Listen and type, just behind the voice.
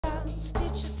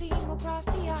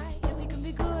across the eye. If you can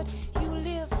be good, you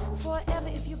live forever.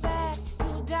 If you're bad,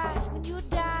 you'll die. When you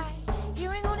die,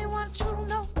 hearing only one true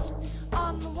note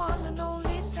on the one and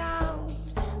only sound.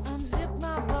 Unzip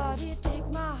my body, take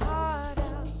my heart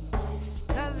out,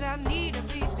 'cause I need a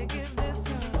beat to get this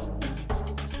done.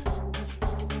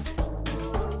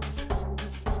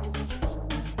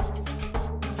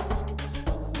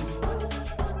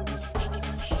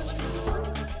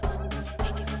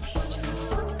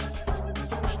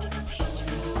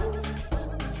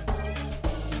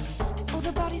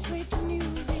 Sway to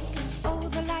music, oh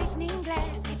the lightning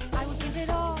glance. I would give it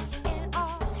all and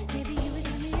all. Maybe you would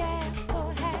hear me ask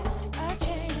for half a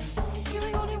chance.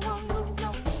 Hearing only one move,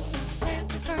 no,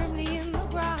 planted firmly in the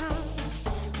ground.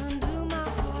 Undo my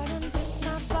heart, unzip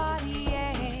my body,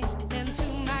 yeah. Then to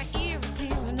my ears,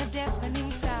 clearing a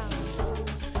deafening sound.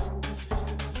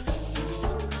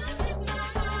 Unzip my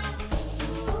heart.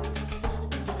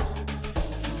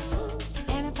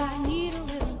 And if I need a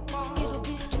rhythm, it'll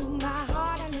be to my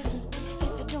heart.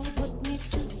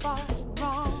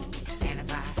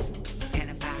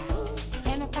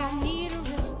 Need a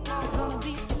rhythm, gonna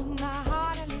be to my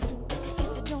heart and listen.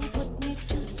 If it don't put me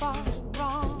too far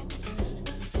wrong.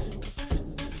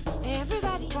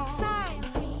 Everybody smile,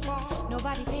 please.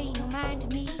 Nobody pay no mind to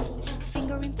me.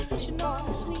 Finger in position on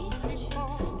the switch.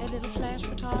 A little flash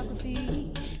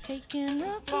photography, taking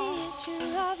a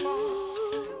picture of you.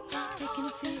 Taking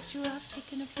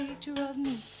a picture of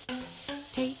me.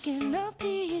 Taking a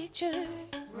picture.